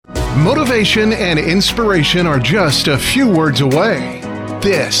Motivation and inspiration are just a few words away.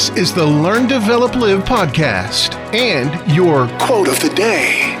 This is the Learn, Develop, Live podcast and your quote of the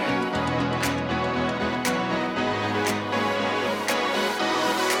day.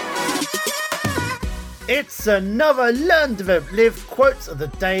 It's another Learn, Develop, Live quotes of the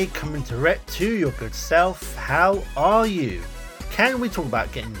day coming direct to your good self. How are you? Can we talk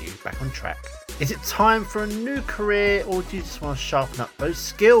about getting you back on track? Is it time for a new career, or do you just want to sharpen up those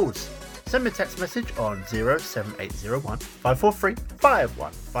skills? Send me a text message on 07801 543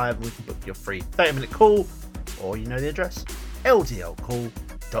 515 and we can book your free 30-minute call, or you know the address,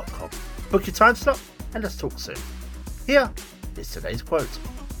 ldlcall.com. Book your time slot and let's talk soon. Here is today's quote.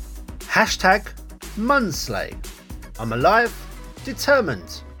 Hashtag Munslay. I'm alive,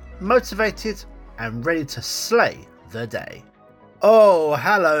 determined, motivated and ready to slay the day. Oh,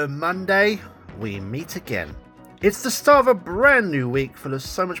 hello Monday. We meet again. It's the start of a brand new week full of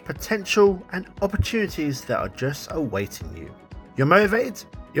so much potential and opportunities that are just awaiting you. You're motivated,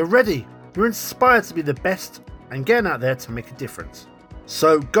 you're ready, you're inspired to be the best and getting out there to make a difference.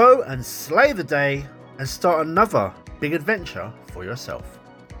 So go and slay the day and start another big adventure for yourself.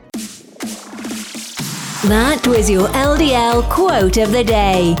 That was your LDL quote of the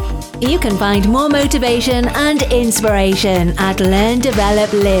day. You can find more motivation and inspiration at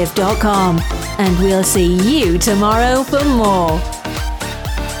learndeveloplive.com. And we'll see you tomorrow for more.